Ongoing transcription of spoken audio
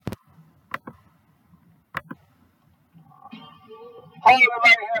Hello,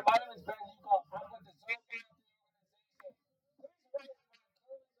 everybody. Here, my name is Ben Hugo. I'm with the Zoe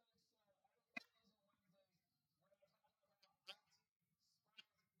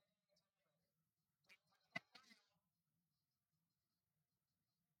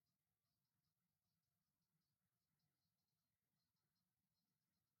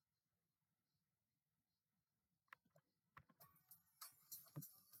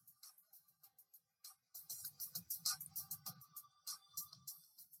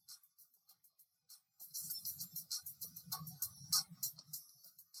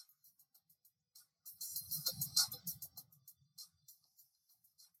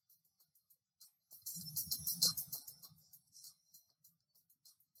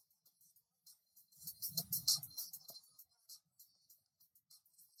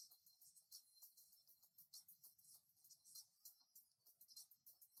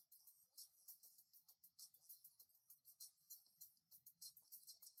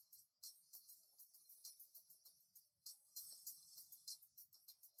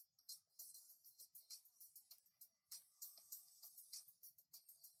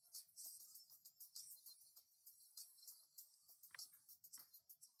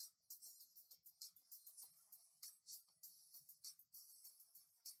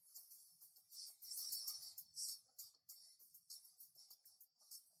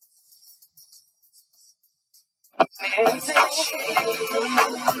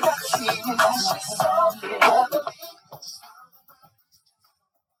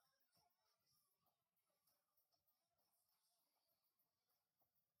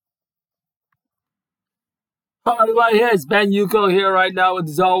Hello, everybody. Here, it's Ben Yuko here right now with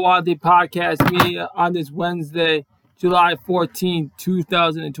the Zawadi Podcast Media on this Wednesday, July 14th,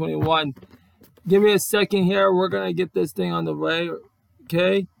 2021. Give me a second here. We're going to get this thing on the way.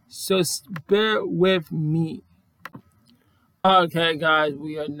 Okay? So bear with me. Okay, guys.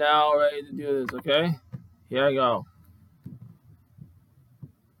 We are now ready to do this. Okay? Here I go.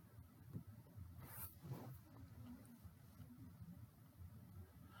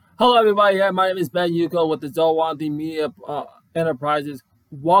 Hello, everybody. Here, my name is Ben Yuko with the Zawadi Media Enterprises.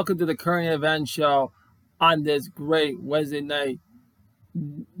 Welcome to the current event show on this great Wednesday night,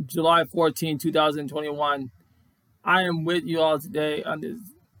 July 14th, 2021. I am with you all today on this,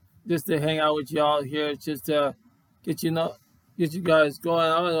 just to hang out with y'all here, just to get get you guys going.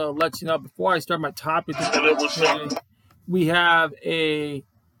 I'm gonna let you know before I start my topic. We have a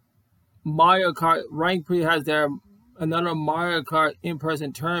Mario Kart. Rank Prix has another Mario Kart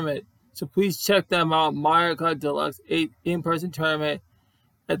in-person tournament, so please check them out. Mario Kart Deluxe 8 in-person tournament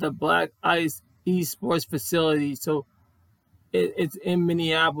at the Black Ice Esports facility. So it's in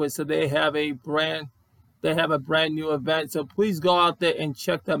Minneapolis. So they have a brand new event. So please go out there and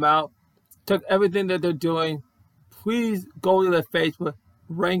check them out. Check everything that they're doing. Please go to their Facebook.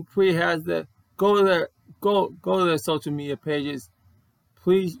 Rank Prix has go to their social media pages.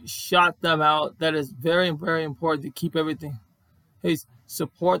 Please shout them out. That is very, very important to keep everything. Please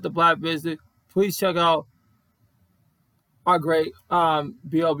support the Black business. Please check out our great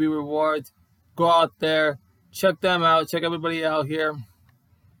BLB rewards. Go out there, check them out. Check everybody out here.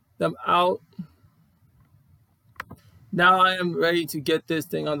 Them out. Now I am ready to get this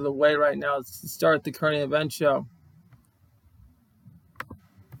thing under the way right now to start the current event show.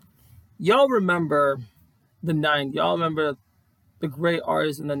 Y'all remember the 90s. Y'all remember the great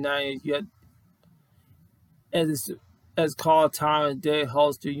artists in the 90s. Yet as Carl Thomas, Dave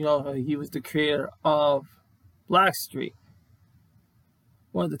Holster, you know, he was the creator of Blackstreet,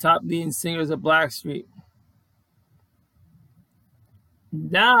 one of the top leading singers of Blackstreet.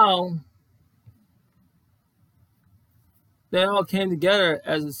 Now they all came together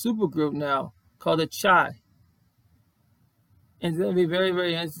as a supergroup now called the Chai. And it's going to be very,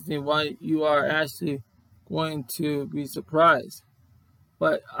 very interesting why you are actually going to be surprised.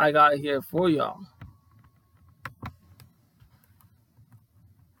 But I got it here for y'all.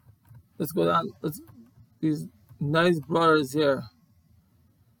 Let's go down. These nice brothers here.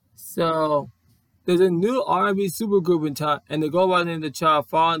 So there's a new R&B supergroup in town, and they go by the name of the Chai,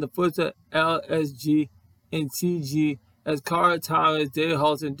 following the footsteps of LSG and TG, as Carl Thomas, Dave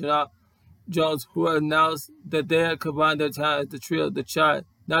Holst, and Donald Jones, who announced that they had combined their talent as the trio The Chai,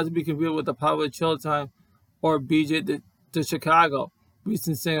 not to be confused with the popular Chill Time or BJ the Chicago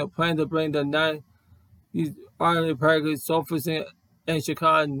recent singer, planning to bring the 90s R&B practically soulful singer and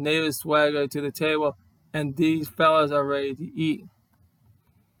Chicago native swagger to the table, and these fellas are ready to eat.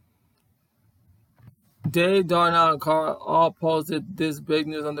 Dave, Darnell, and Carl all posted this big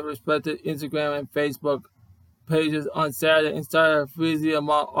news on their respective Instagram and Facebook pages on Saturday and started a frenzy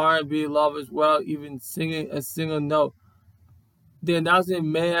among R&B lovers without even singing a single note. The announcement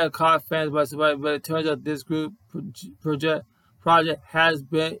may have caught fans by surprise, but it turns out this group project has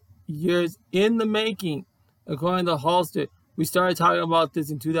been years in the making. According to Holster, we started talking about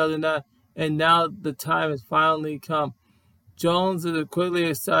this in 2009, and now the time has finally come. Jones is quickly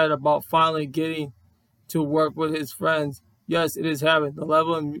excited about finally getting to work with his friends. Yes, it is happening. The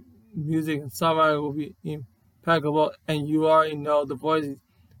level of music and songwriting will be impeccable, and you already know the voices.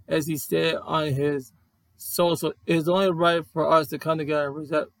 As he stated on his social, it is only right for us to come together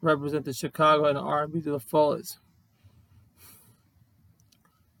and represent the Chicago and the R&B to the fullest.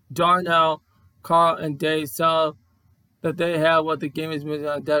 Darnell, Carl, and Dave sound that they have what the game is missing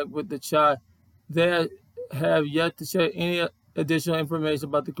on deck with the child. They have yet to share any additional information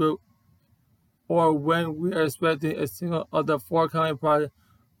about the group or when we are expecting a single of the forthcoming project.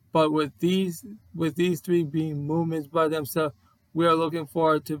 But with these three being movements by themselves, we are looking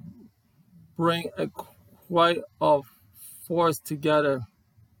forward to bring quite a force together.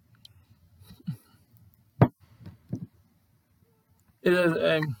 It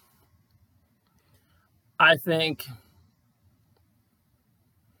is I think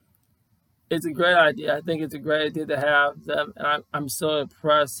it's a great idea. I think it's a great idea to have them, and I'm so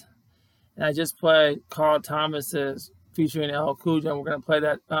impressed. And I just played Carl Thomas's featuring El Cool J, and we're gonna play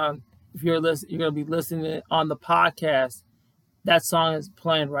that. If you're gonna be listening on the podcast. That song is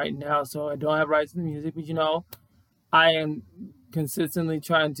playing right now, so I don't have rights to the music, but I am consistently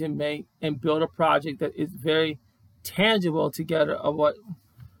trying to make and build a project that is very tangible together of what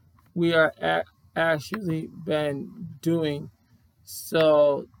we are actually been doing.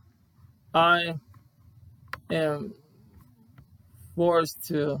 So I am forced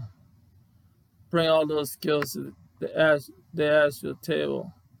to bring all those skills to the actual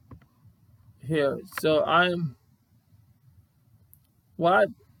table here. So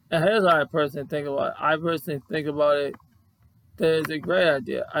here's how I personally think about it. I personally think about it that it's a great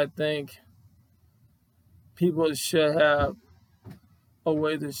idea. I think people should have a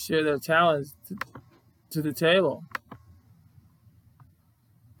way to share their talents to the table.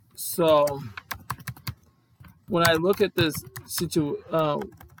 So when I look at this situation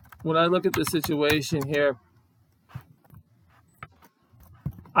here,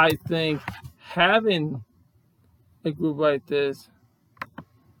 I think having a group like this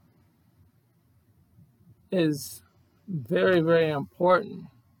is very, very important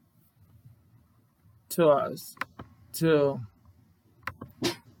to us to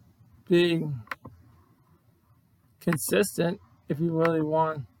be consistent if you really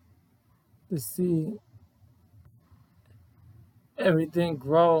want to see everything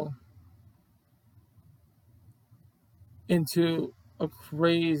grow into a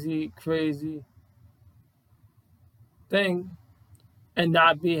crazy, crazy thing and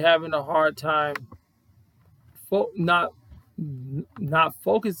not be having a hard time not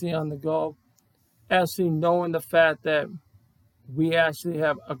focusing on the goal, actually knowing the fact that we actually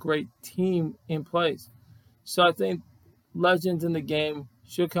have a great team in place. So I think legends in the game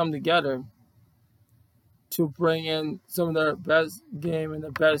should come together to bring in some of their best game and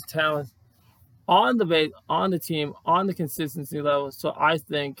the best talents on the team, on the consistency level. So I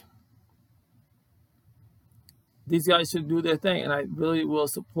think these guys should do their thing, and I really will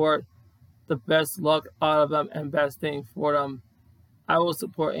support the best luck out of them and best thing for them. I will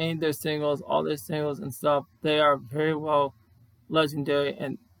support any of their singles, all their singles and stuff. They are very well legendary,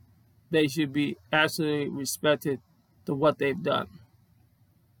 and they should be absolutely respected to what they've done.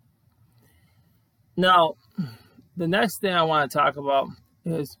 Now, the next thing I want to talk about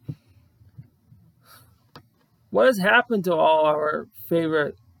is what has happened to all our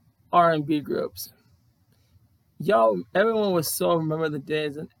favorite R&B groups. Everyone will so remember the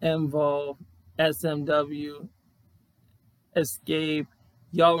days in Envo, SMW, Escape.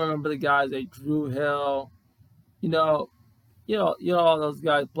 Y'all remember the guys like Drew Hill, all those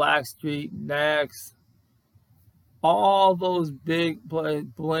guys, Blackstreet, Next, all those big players,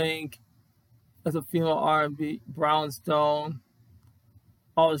 Blink, as a female R&B, Brownstone,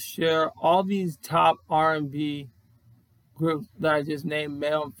 Cher, all these top R&B groups that I just named,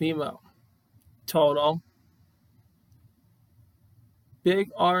 male and female. Total.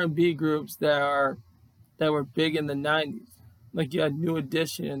 Big R&B groups that were big in the 90s. Like you had New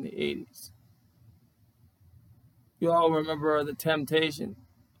Edition in the 80s. You all remember The Temptation.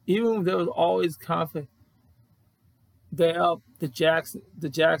 Even if there was always conflict, they helped the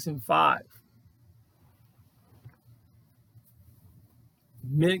Jackson 5.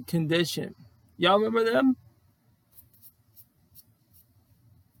 Mint Condition. Y'all remember them?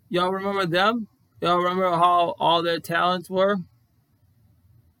 Y'all remember how all their talents were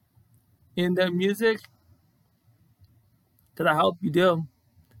in their music? because I hope you do.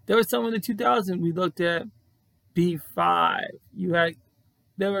 There was some in the 2000s we looked at B5. You had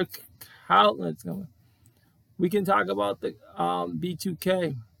there were countless. We can talk about the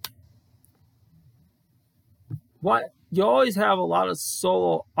B2K. What you always have a lot of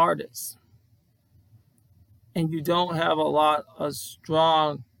solo artists, and you don't have a lot of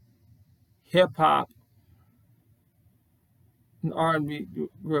strong hip hop and R&B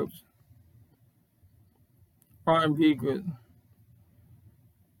groups. R&B groups.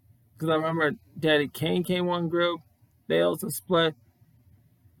 Because I remember Daddy Kane came one group. They also split.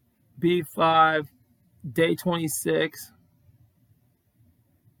 B5, Day 26,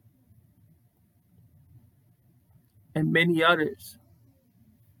 and many others.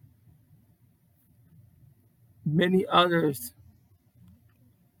 Many others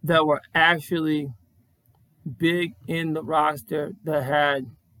that were actually big in the roster that had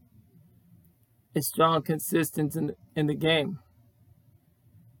a strong consistency in the game.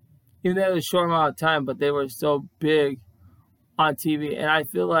 Even though it was a short amount of time, but they were so big on TV. And I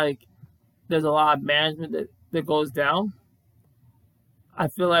feel like there's a lot of management that goes down. I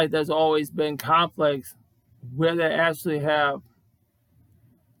feel like there's always been conflicts where they actually have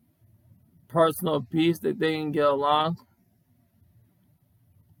personal beefs that they can get along.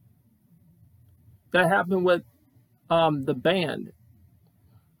 That happened with the band.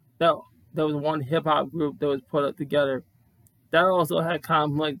 There was one hip hop group that was put up together. That also had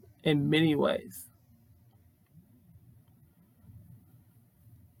conflict in many ways.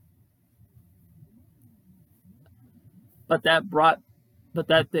 But that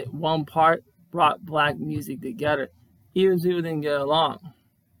one part brought black music together, even if people didn't get along.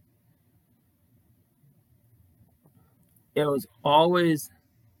 It was always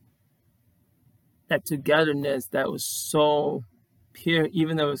that togetherness that was so pure,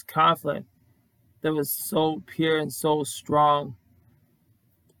 even though there was conflict, that was so pure and so strong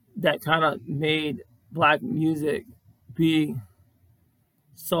that kind of made black music be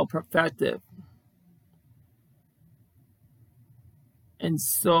so perfective and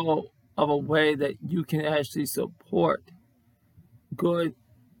so of a way that you can actually support good,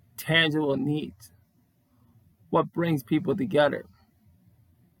 tangible needs. What brings people together.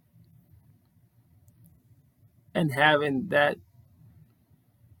 And having that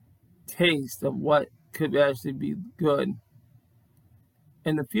taste of what could actually be good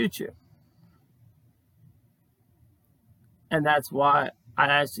in the future. And that's why I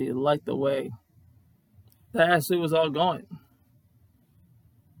actually like the way that actually was all going.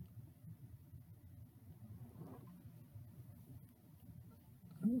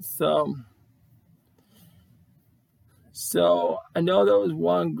 So I know there was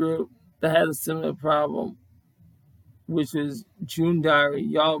one group that had a similar problem, which is June Diary.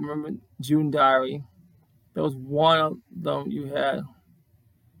 Y'all remember June Diary? There was one of them you had.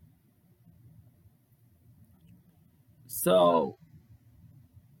 So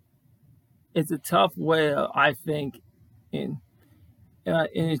it's a tough way, I think, and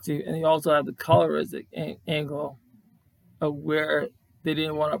they also have the coloristic angle of where they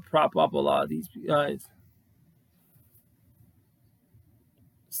didn't want to prop up a lot of these guys.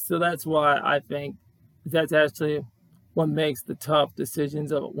 So that's why I think that's actually what makes the tough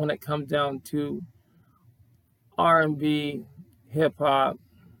decisions of when it comes down to R&B, hip hop.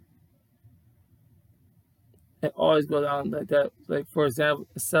 It always goes down like that. Like for example,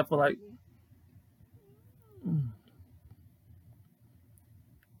 except for like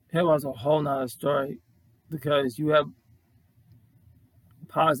hip hop's a whole nother story because you have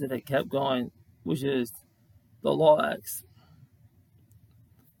positive that kept going, which is the Law X.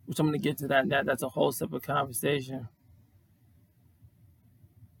 Which I'm going to get to that now. That's a whole separate conversation.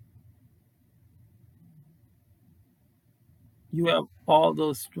 You have all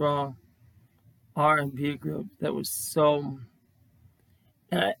those strong R&B groups that was so.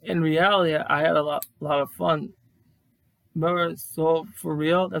 And in reality, I had a lot of fun. Remember Soul for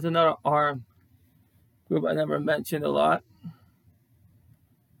Real? That's another R group I never mentioned a lot.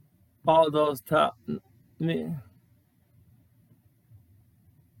 All those top.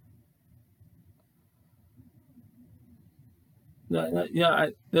 Yeah,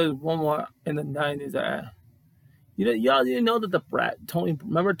 there's one more in the 90s. Y'all didn't know that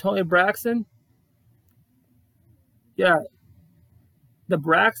remember Tony Braxton? Yeah, the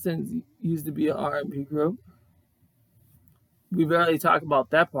Braxtons used to be an R&B group. We barely talk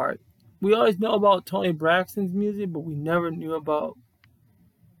about that part. We always know about Tony Braxton's music, but we never knew about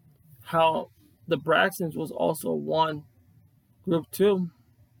how the Braxtons was also one group too.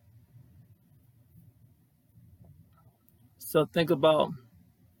 So think about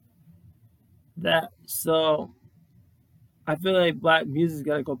that. So I feel like black music's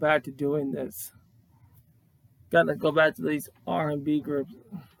got to go back to doing this. Got to go back to these R&B groups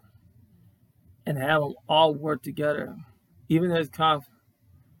and have them all work together. Even as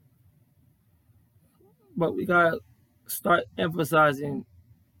but we gotta start emphasizing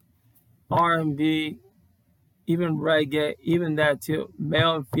R&B, even reggae, even that too.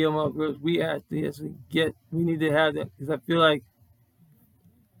 Male and female groups, we actually we need to have that because I feel like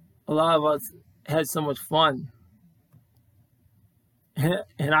a lot of us had so much fun,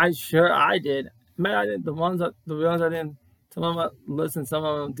 and I did. Man, I did the ones I didn't. Some of them listened, some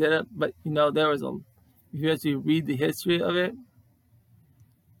of them didn't. But there was a. If you actually read the history of it,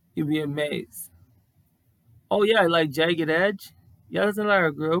 you'd be amazed. Oh yeah, like Jagged Edge. Yeah, that's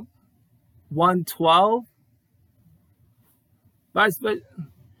another group. 112. But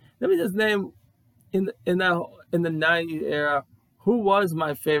let me just name in the '90s era who was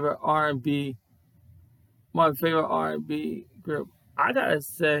my favorite R&B group. I gotta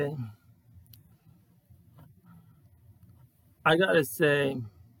say,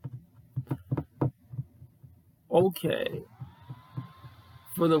 okay,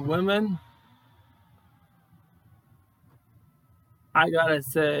 for the women, I gotta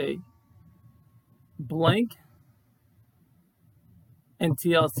say Blink and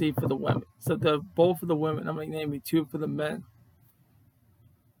TLC for the women. So the both for the women. I'm gonna name you two for the men.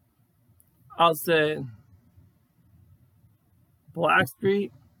 I'll say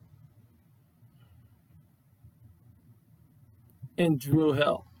Blackstreet and Drew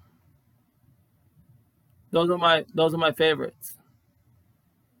Hill. Those are my favorites.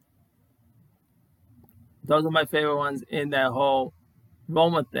 Those are my favorite ones in that whole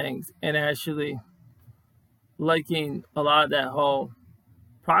Roma things, and actually liking a lot of that whole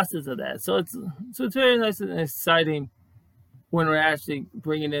process of that. So it's very nice and exciting when we're actually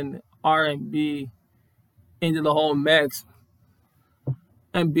bringing in R&B into the whole mix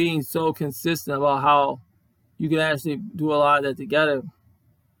and being so consistent about how you can actually do a lot of that together.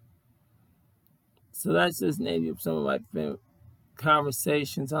 So that's just maybe some of my favorite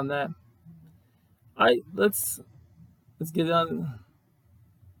conversations on that. Let's get on.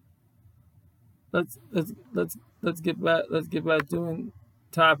 Let's get back doing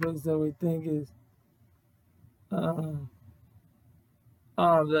topics that we think is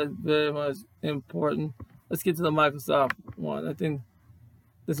that's very much important. Let's get to the Microsoft one. I think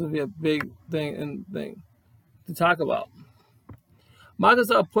this will be a big thing to talk about.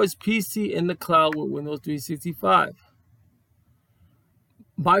 Microsoft puts PC in the cloud with Windows 365.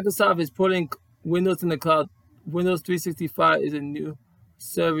 Microsoft is putting Windows in the cloud. Windows 365 is a new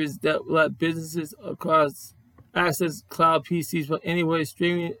service that will let businesses across access cloud PCs from anywhere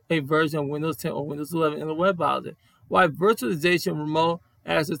streaming a version of Windows 10 or Windows 11 in the web browser. While virtualization remote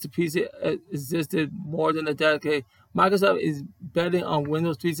access to PC existed more than a decade, Microsoft is betting on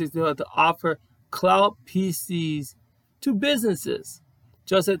Windows 365 to offer cloud PCs to businesses,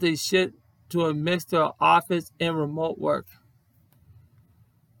 just as they shift to a mixture of office and remote work.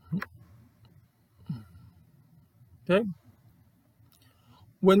 Okay.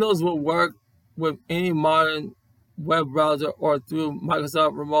 Windows will work with any modern web browser or through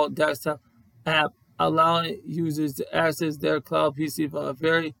Microsoft Remote Desktop app, allowing users to access their cloud PC from a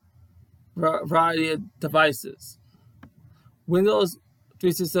variety of devices. Windows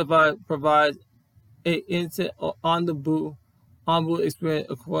 365 provides an instant on-boot experience,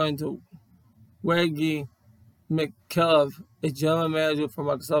 according to Wegi McKelvey, a general manager for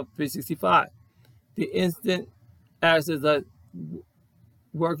Microsoft 365. The instant access that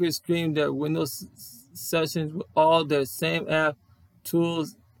workers stream their Windows sessions with all their same app,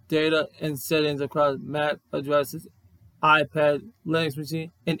 tools, data, and settings across Mac addresses, iPad, Linux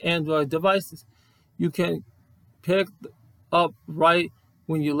machine, and Android devices. You can pick up right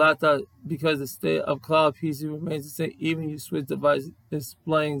when you left out because the state of cloud PC remains the same even you switch devices,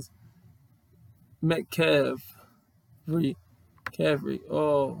 explains McCaffrey.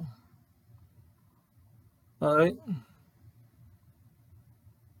 Oh. All right.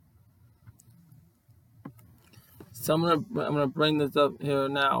 So I'm gonna bring this up here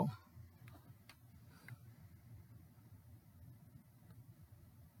now.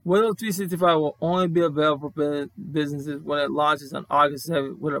 Windows 365 will only be available for businesses when it launches on August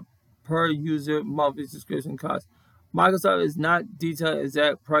 7th with a per-user monthly subscription cost. Microsoft is not detailing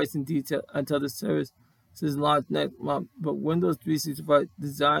exact pricing detail until the service is launched next month, but Windows 365 is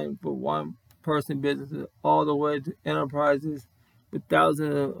designed for one-person businesses all the way to enterprises with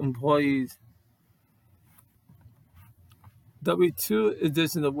thousands of employees. W2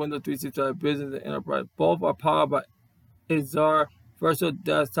 editions of Windows 365 Business and Enterprise both are powered by Azure Virtual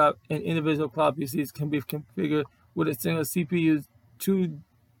Desktop, and individual cloud PCs can be configured with a single CPU, 2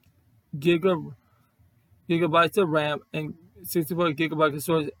 gigabytes of RAM, and 64 gigabytes of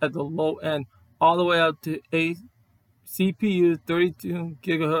storage at the low end, all the way up to a CPU, 32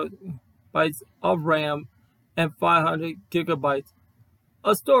 gigabytes of RAM, and 500 gigabytes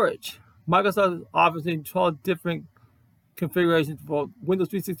of storage. Microsoft is offering 12 different configurations for Windows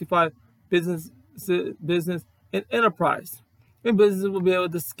 365 business, and enterprise. And businesses will be able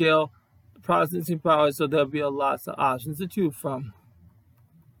to scale the processing power, so there'll be lots of options to choose from.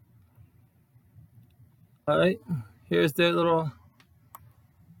 All right, here's their little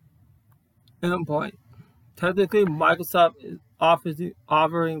endpoint. Technically, Microsoft is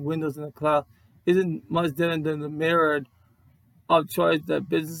offering Windows in the cloud isn't much different than the mirrored of choice that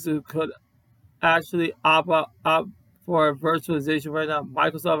businesses could actually opt for virtualization right now.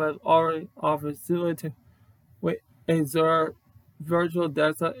 Microsoft has already offered similar to with Azure Virtual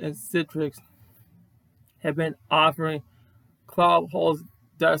Desktop, and Citrix have been offering cloud-hosted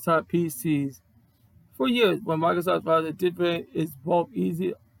desktop PCs for years. When Microsoft found the difference is both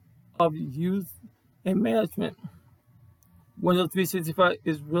easy of use and management. Windows 365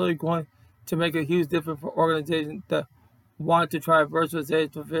 is really going to make a huge difference for organizations that want to try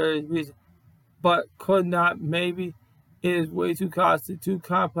virtualization for various reasons, but could not. Maybe it is way too costly, too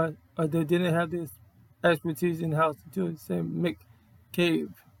complex, or they didn't have this expertise in house to do it. Say Mick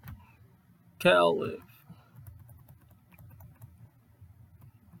Califf.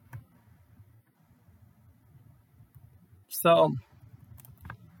 So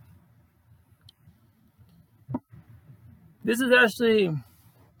this is actually,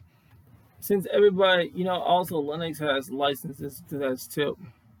 since everybody, also Linux has licenses to this too.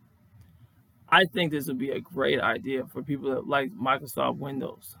 I think this would be a great idea for people that like Microsoft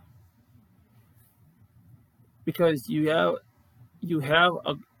Windows, because you have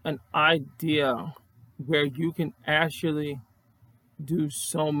an idea where you can actually do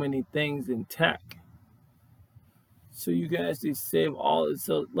so many things in tech. So you can actually save all.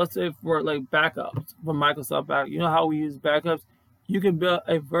 So let's say for like backups, for Microsoft backup, you know how we use backups? You can build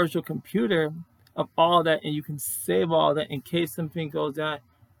a virtual computer of all that, and you can save all that in case something goes down,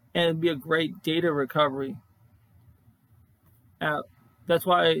 and it'd be a great data recovery. Uh, that's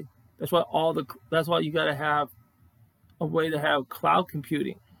why that's why you got to have a way to have cloud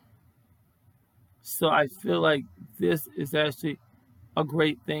computing. So I feel like this is actually a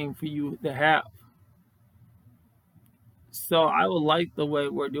great thing for you to have. So I would like the way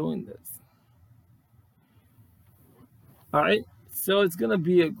we're doing this. All right. So it's gonna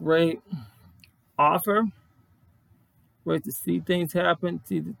be a great offer. Great to see things happen,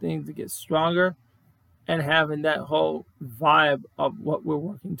 see the things that get stronger, and having that whole vibe of what we're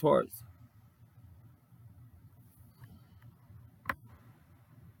working towards.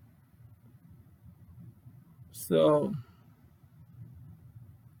 So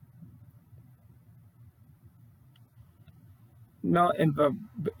not in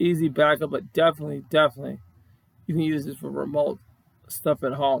easy backup, but definitely you can use this for remote stuff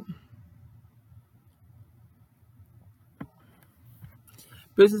at home.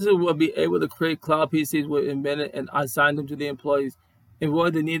 Businesses will be able to create cloud PCs within minutes and assign them to the employees. And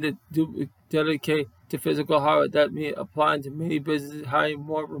what they need to do dedicate to physical hardware, that means applying to many businesses hiring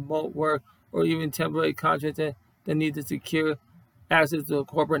more remote work or even temporary contracts that need to secure access to a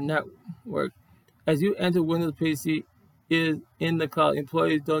corporate network. As you enter Windows PC is in the cloud,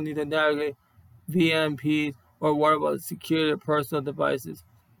 employees don't need to navigate VMPs or worry about security of personal devices.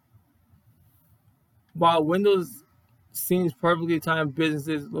 While Windows seems perfectly timed,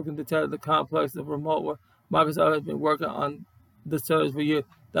 businesses looking to tackle the complex of remote work, Microsoft has been working on the service for years.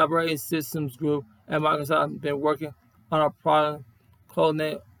 The Operating Systems Group and Microsoft have been working on a product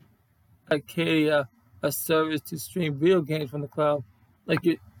codenamed Arcadia, a service to stream video games from the cloud, like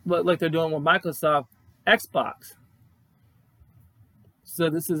they're doing with Microsoft Xbox. So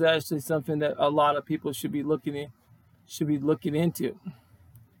this is actually something that a lot of people should be looking into.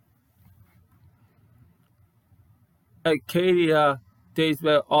 Arcadia dates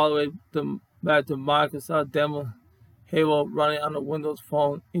back all the way back to Microsoft demo Halo running on a Windows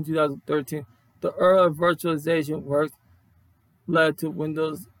Phone in 2013. The early virtualization work led to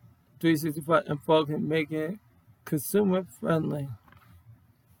Windows 365 and focus making it consumer friendly.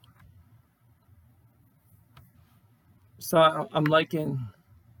 So I'm liking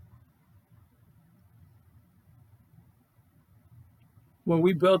when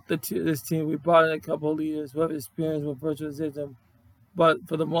we built this team, we brought in a couple of leaders who have experience with virtualization. But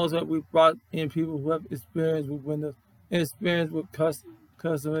for the most part, we brought in people who have experience with Windows and experience with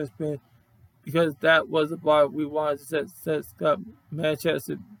customer experience. because that was the bar we wanted to set Scott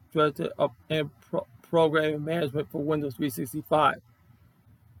Manchester, director of programming management for Windows 365.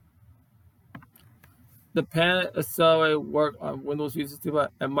 The panel accelerated work on Windows 365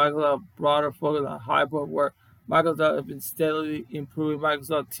 and Microsoft's broader focus on hybrid work. Microsoft has been steadily improving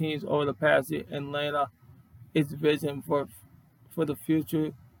Microsoft Teams over the past year and laying out its vision for the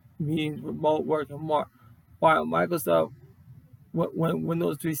future, means remote work and more. While Microsoft, when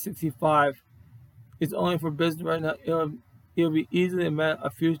Windows 365 is only for business right now, it'll be easily imagine a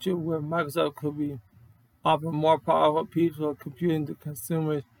future where Microsoft could be offering more powerful pieces of computing to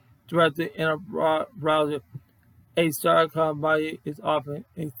consumers directly in a browser. A Starcom body is offering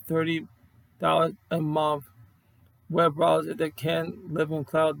a $30 a month web browser that can live in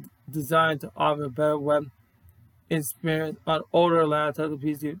cloud, designed to offer a better web experience on older laptops and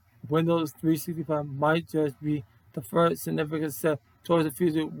PC. Windows 365 might just be the first significant step towards a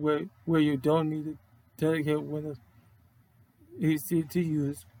future where you don't need to dedicate Windows PC to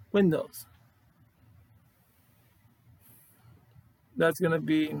use Windows. That's going to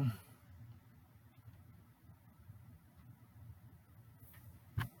be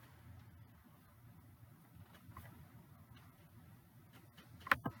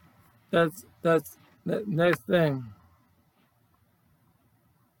that's the next thing.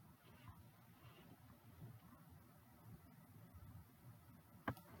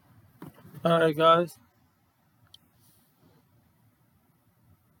 All right, guys.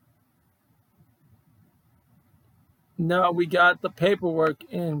 Now we got the paperwork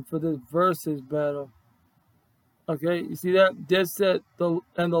in for the versus battle. Okay, you see that? Dipset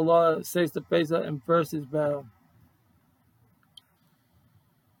and the law says to face up in versus battle.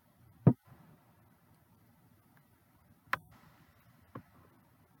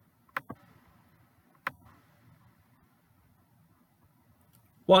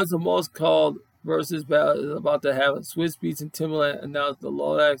 Once the most called versus battle is about to happen, Swiss Beats and Timbaland announced the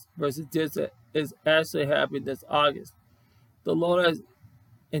Lodax versus Dipset is actually happening this August. The Lodax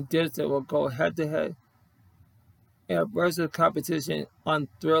and Dipset will go head to head in a versus competition on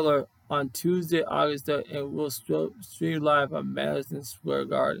Thriller on Tuesday, August 3rd, and will stream live on Madison Square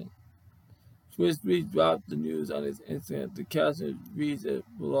Garden. Swiss Beats dropped the news on his Instagram. The caption reads it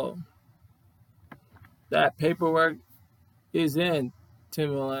below. That paperwork is in,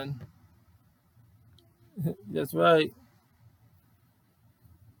 Timbaland. That's right.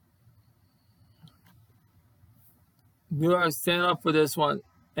 You are stand up for this one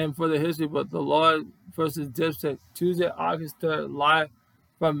and for the history book, The Lord versus Dipset, Tuesday, August 3rd, live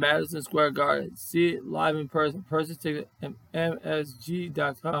from Madison Square Garden. See it live in person. Purchase ticket at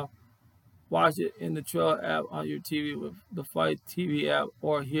msg.com. Watch it in the Triller app on your TV with the Fight TV app,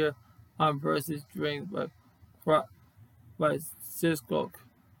 or here on Versus Drinks by Cisco.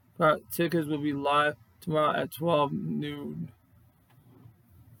 Tickets will be live tomorrow at 12 noon.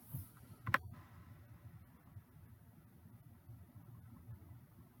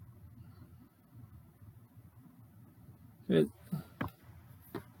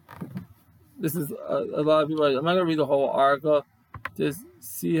 This is a lot of people. I'm not gonna read the whole article. Just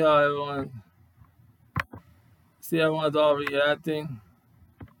see how everyone's all reacting.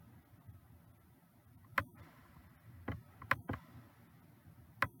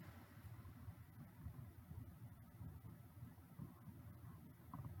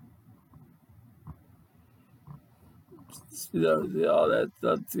 All that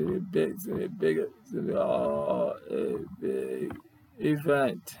stuff's gonna be big. It's gonna be bigger. It's gonna be all a big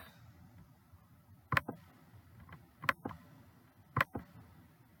event.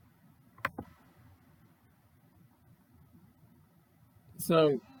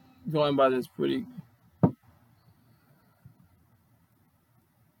 So going by this pretty.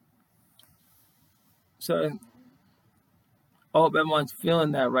 So I hope everyone's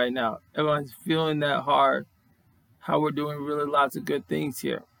feeling that right now. Everyone's feeling that hard. How we're doing really lots of good things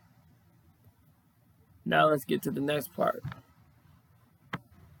here. Now let's get to the next part.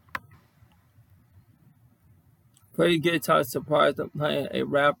 Freddie Guitar surprised of playing a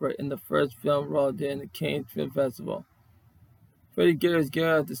rapper in the first film role during the Cannes Film Festival. Freddie Guitar is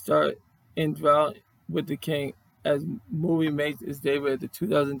gearing to start in drought with the King as movie makes its debut at the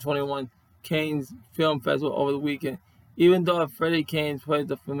 2021 Cannes Film Festival over the weekend. Even though Freddie Cannes played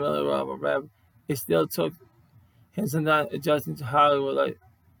the familiar role of a rapper, it still took him some time adjusting to Hollywood like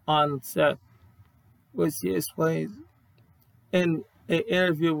on set, which he explains in an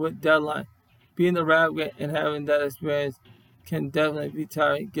interview with Deadline. Being a rapper and having that experience can definitely be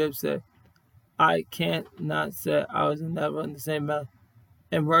tiring. Gibbs said, I can't not say I was never in the same mouth,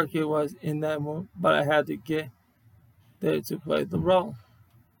 and Mercury was in that movie, but I had to get there to play the role.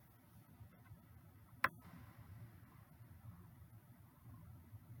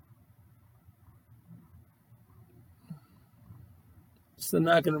 So I'm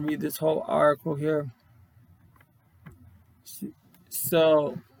not going to read this whole article here.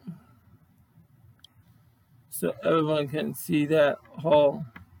 So everyone can see that whole.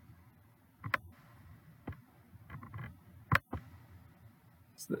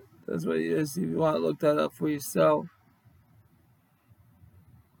 So that's what it is. If you want to look that up for yourself.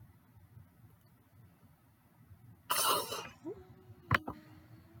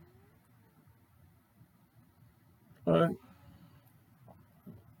 All right.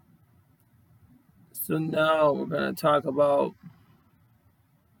 So now we're going to talk about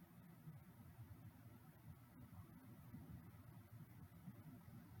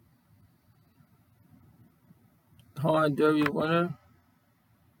Home Derby winner.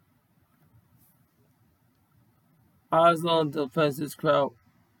 Oslo defenses crowd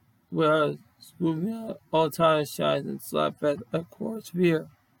where Scooby all time shines and slap at Quartz Beer.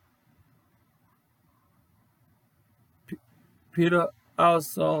 Peter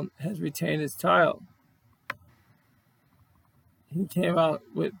Alston has retained his title. He came out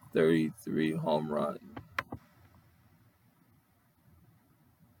with 33 home runs.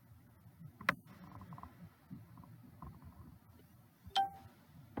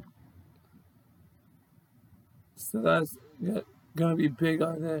 So that's going to be big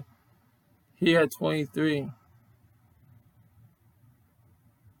on there. He had 23.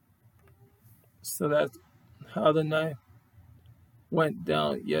 So that's how the night went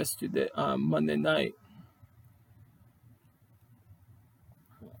down yesterday on Monday night.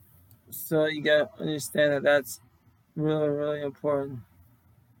 So you got to understand that that's really, really important.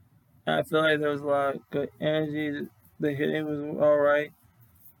 I feel like there was a lot of good energy. The hitting was all right.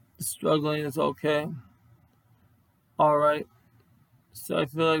 The struggling is okay. All right. So I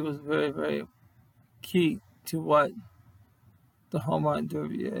feel like it was very, very key to what the home run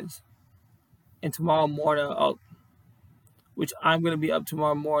derby is. And tomorrow morning, which I'm going to be up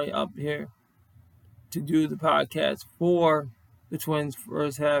tomorrow morning up here to do the podcast for the Twins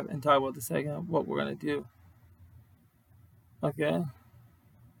first half and talk about the second half, what we're going to do. Okay?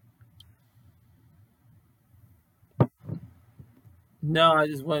 Now I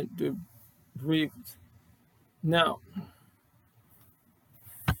just went through brief. Now,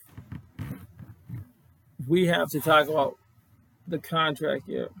 we have to talk about the contract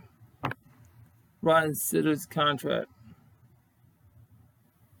here. Ryan Sitter's contract.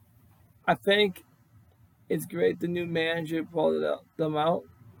 I think it's great the new manager pulled them out.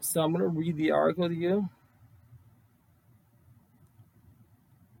 So I'm going to read the article to you.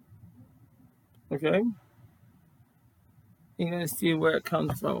 Okay? You're going to see where it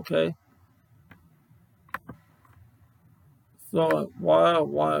comes from, okay? So, Wild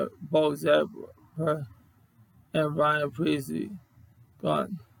want both Zeb and Ryan Presley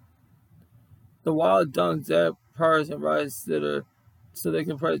gone. The Wild dumped Zeb Pars and Ryan Sitter so they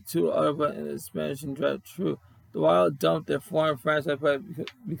can play two other in the expansion draft. True. The Wild dumped their foreign franchise player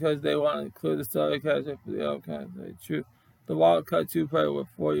because they want to clear the salary cap for the other contract. True. The Wild cut two players with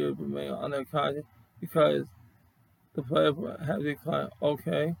 4 years remaining on their contract because the player has declined.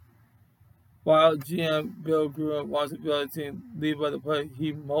 Okay. While GM Bill Gruen wants to build a team lead by the player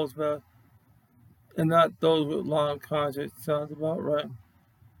he most values and not those with long contracts. Sounds about right.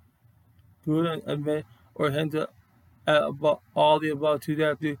 Gruden admit or hinted at about all the above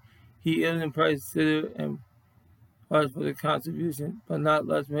 2003. He is impressed Sitter and Pars for the contribution, but not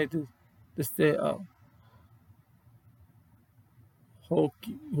let's make the stay out.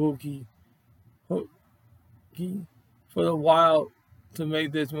 Hokey. For the Wild to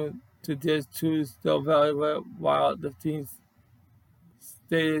make this move to just choose still valuable while the team's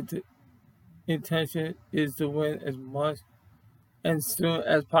stated intention is to win as much and soon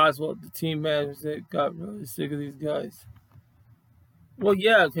as possible. The team management got really sick of these guys. Well,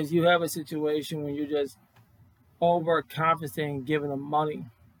 yeah, because you have a situation when you're just overcompensating, giving them money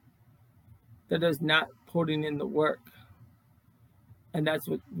that is not putting in the work. And that's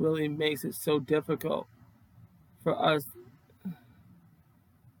what really makes it so difficult for us.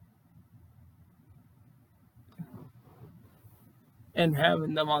 And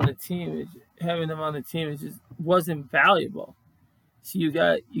having them on the team, it just wasn't valuable. So you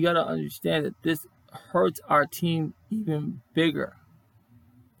got to understand that this hurts our team even bigger.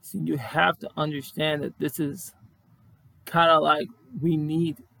 So you have to understand that this is kind of like we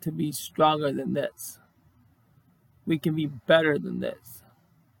need to be stronger than this. We can be better than this.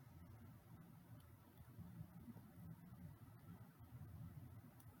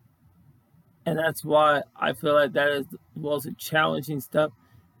 And that's why I feel like that is the most challenging stuff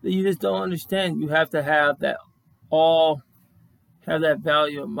that you just don't understand. You have to have that all have that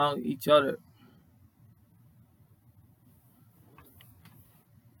value among each other.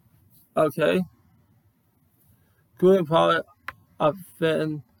 Okay, Gruden probably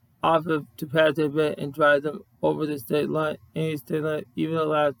offered to pass their bet and drive them over the state line, any state line, even the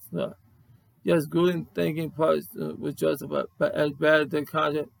last. Yes, Gruden thinking parts was justified, but as bad as their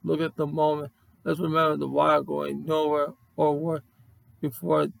contract, look at the moment. Let's remember the Wild going nowhere or worse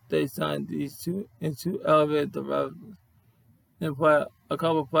before they signed these two into elevated the revenue and play a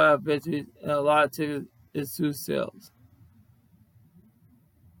couple playoff victories and a lot of tickets into sales.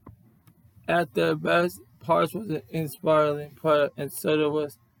 At their best, Parks was an inspiring player, and Sutter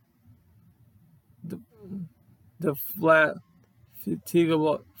was the, the flat,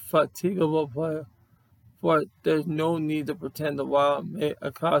 fatigable player. For there's no need to pretend the Wild made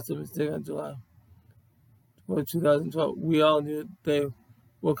a costly mistake in July 2012. We all knew they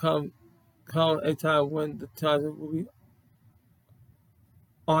will come a time when the times will be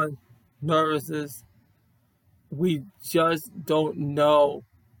on nervousness. We just don't know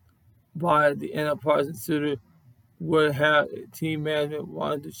why the end of Parson Sutter would have team management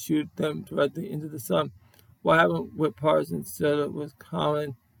wanted to shoot them directly into the sun. What happened with Parsons Sutter was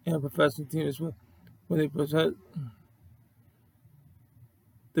common in professional teams when they present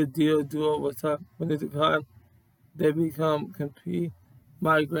the deal duo was tough. When they decline, they become complete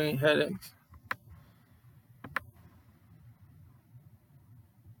migraine headaches.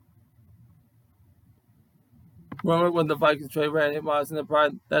 Remember when the Vikings trade Randy Moss in the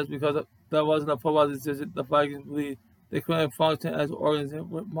pride? That's because that wasn't a football decision. The Vikings believed they couldn't function as an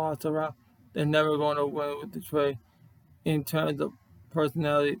organization with Moss around. They're never going to win with the trade. In terms of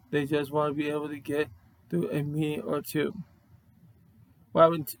personality, they just want to be able to get through a meeting or two. What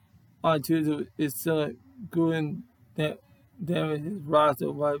happened on Tuesday is still Gruden damaged his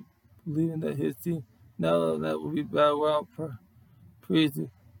roster by believing that his team nevertheless would be better well for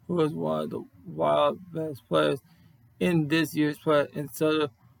Priestley, who was one of the Wild best players in this year's play, and Sutter,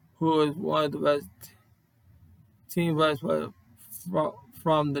 who was one of the best team best players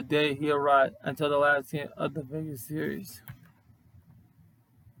from the day he arrived until the last game of the Vegas series.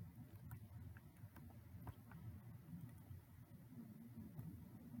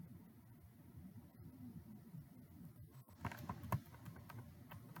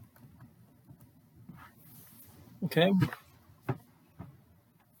 Okay,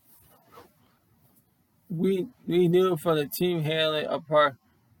 we knew from the team handling apart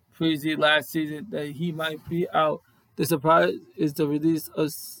Priestley last season that he might be out. The surprise is the release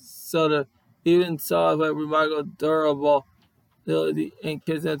of Sutter. Even saw a remarkable durable ability and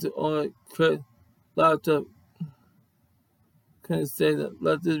kids to only Chris Laptop couldn't say that.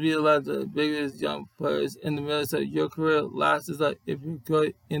 Let this be the last of the biggest young players in the Minnesota. Your career lasts like if you're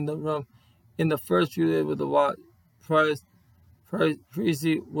good in the room. In the first few days with the Wild,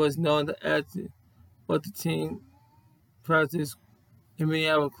 Priestley was known to act, but the team practice in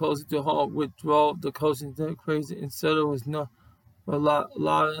Minneapolis closer to home, which drove the coaching staff crazy. And Sutter was known for a lot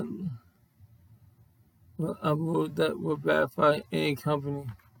of moves that would backfire any company.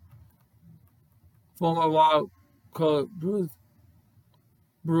 Former Wild coach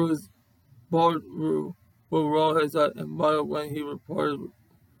Bruce Boudreau will roll his eyes and mutter when he reported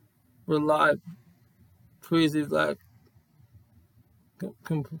relied Priestley's lack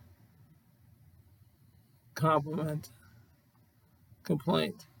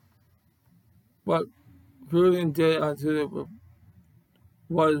complaint. What Gruden did on Tuesday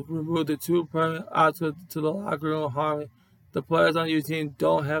was remove the two permanent obstacles to the locker room harmony. The players on your team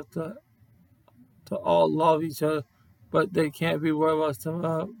don't have to all love each other, but they can't be worried about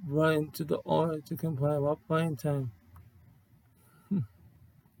someone running to the owner to complain about playing time.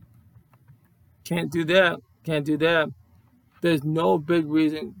 Can't do that. Can't do that. There's no big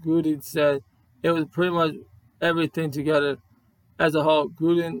reason, Gruden said. It was pretty much everything together. As a whole,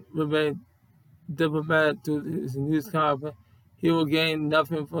 Gruden remained diplomatic to his news conference. He will gain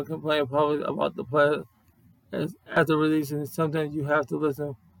nothing from complaining publicly about the player as a release, and sometimes you have to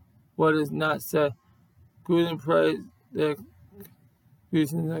listen what is not said. Gruden praised their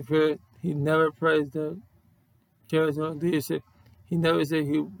reasons and career. He never praised their character or leadership. He never said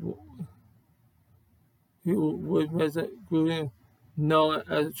he would miss Gruden known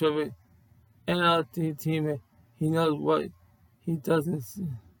as a terrific NLT teammate. He knows what he doesn't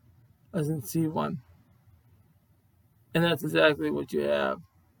see one. And that's exactly what you have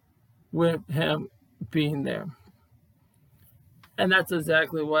with him being there. And that's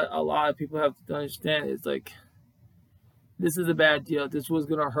exactly what a lot of people have to understand. It's like, this is a bad deal. This was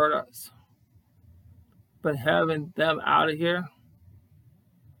going to hurt us. But having them out of here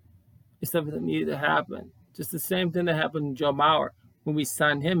is something that needed to happen. Just the same thing that happened to Joe Mauer when we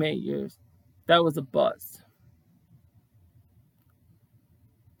signed him 8 years. That was a bust.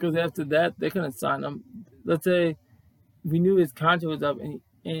 Because after that, they couldn't sign him. Let's say we knew his contract was up, and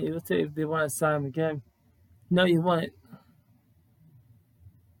let's say if they want to sign him again, no, you wouldn't.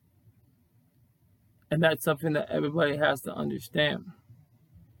 And that's something that everybody has to understand.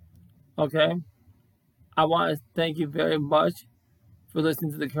 Okay? I want to thank you very much for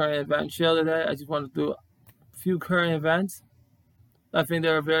listening to the current event show today. I just want to do a few current events. I think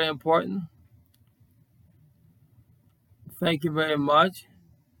they're very important. Thank you very much.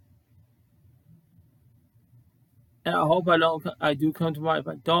 And I hope I do come tomorrow. If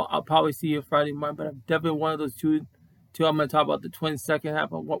I don't, I'll probably see you Friday morning. But I'm definitely one of those two. I'm going to talk about the twin second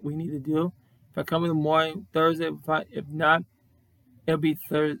half of what we need to do. If I come in the morning, Thursday, if not, it'll be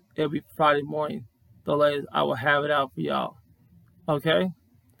Friday morning. The latest, I will have it out for y'all. Okay?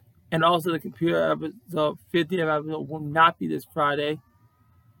 And also the computer episode, 50th episode, will not be this Friday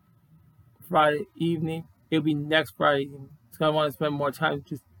evening. It'll be next Friday evening. So I want to spend more time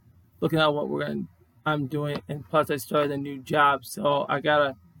just looking at what I'm doing. And plus I started a new job, so I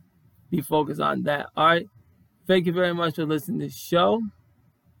gotta be focused on that. Alright. Thank you very much for listening to the show.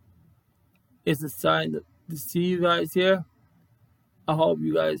 It's a sign to see you guys here. I hope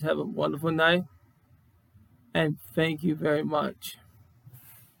you guys have a wonderful night. And thank you very much.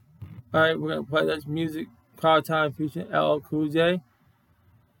 Alright, we're going to play this music. Crowd Time featuring LL Cool J.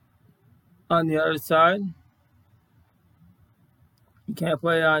 On the other side. You can't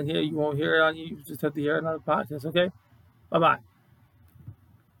play it on here. You won't hear it on here. You just have to hear it on the podcast, okay? Bye-bye.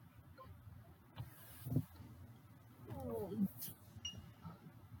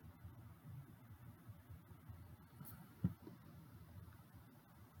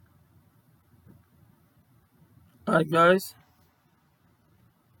 Alright, guys.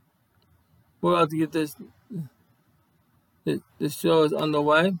 We're about to get this show is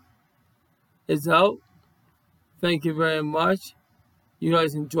underway. It's out. Thank you very much. You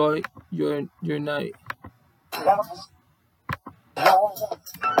guys enjoy your night.